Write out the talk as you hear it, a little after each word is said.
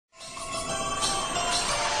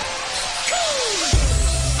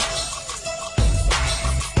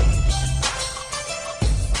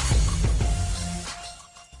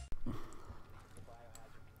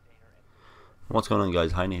What's going on,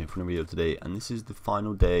 guys? Hyenaah here for another video today, and this is the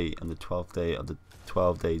final day and the 12th day of the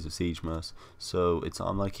 12 days of Siegemas. So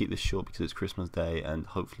I'm gonna keep this short because it's Christmas Day, and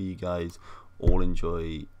hopefully you guys all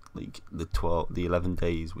enjoy like the 11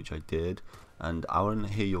 days which I did. And I want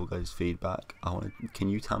to hear your guys' feedback. Can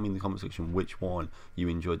you tell me in the comment section which one you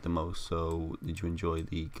enjoyed the most? So did you enjoy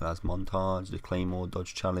the glass montage, the claymore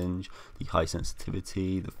dodge challenge, the high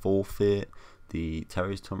sensitivity, the forfeit, the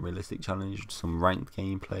terrorist hunt realistic challenge, some ranked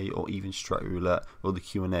gameplay, or even strat roulette, or the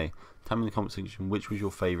Q&A? Tell me in the comment section which was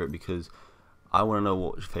your favorite, because I want to know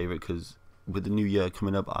what's your favorite, because with the new year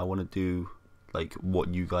coming up, I want to do like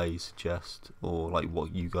what you guys suggest, or like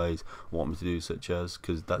what you guys want me to do, such as,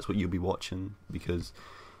 because that's what you'll be watching. Because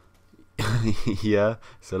yeah,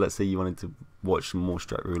 so let's say you wanted to watch some more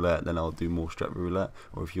strat roulette, then I'll do more strat roulette.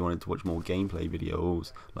 Or if you wanted to watch more gameplay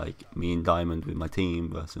videos, like me and Diamond with my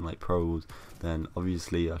team versus like pros, then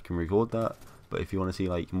obviously I can record that. But if you want to see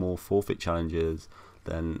like more forfeit challenges,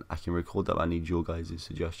 then I can record that. I need your guys'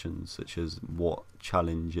 suggestions, such as what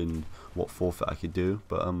challenge and what forfeit I could do.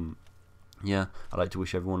 But yeah, I'd like to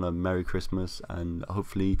wish everyone a Merry Christmas, and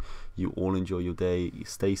hopefully you all enjoy your day.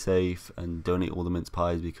 Stay safe and donate all the mince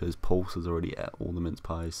pies, because Pulse has already ate all the mince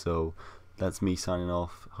pies. So that's me signing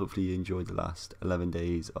off. Hopefully you enjoyed the last 11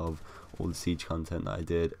 days of all the Siege content that I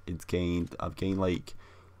did. I've gained like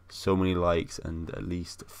so many likes and at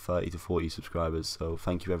least 30 to 40 subscribers. So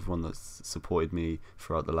thank you everyone that's supported me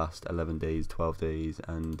throughout the last 11 days, 12 days.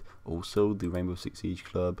 And also the Rainbow Six Siege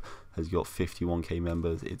Club has got 51k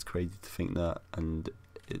members. It's crazy to think that, and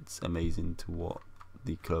it's amazing to what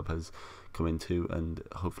the club has come into, and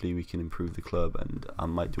hopefully we can improve the club. And I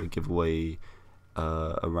might do a giveaway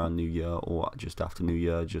around New Year or just after New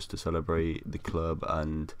Year, just to celebrate the club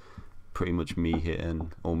and pretty much me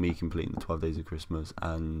completing the 12 days of Christmas,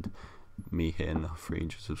 and me hitting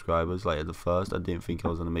 300 subscribers. Like at the first I didn't think I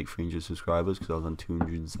was going to make 300 subscribers, because I was on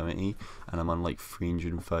 270 and I'm on like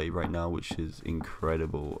 330 right now, which is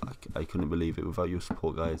incredible. I couldn't believe it. Without your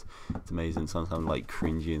support, guys, it's amazing. Sometimes I'm like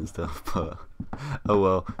cringy and stuff, but oh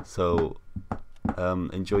well. So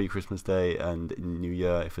enjoy your Christmas Day and New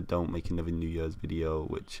Year, if I don't make another New Year's video,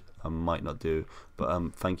 which I might not do.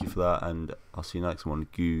 But thank you for that, and I'll see you next one.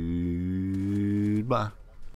 Goodbye.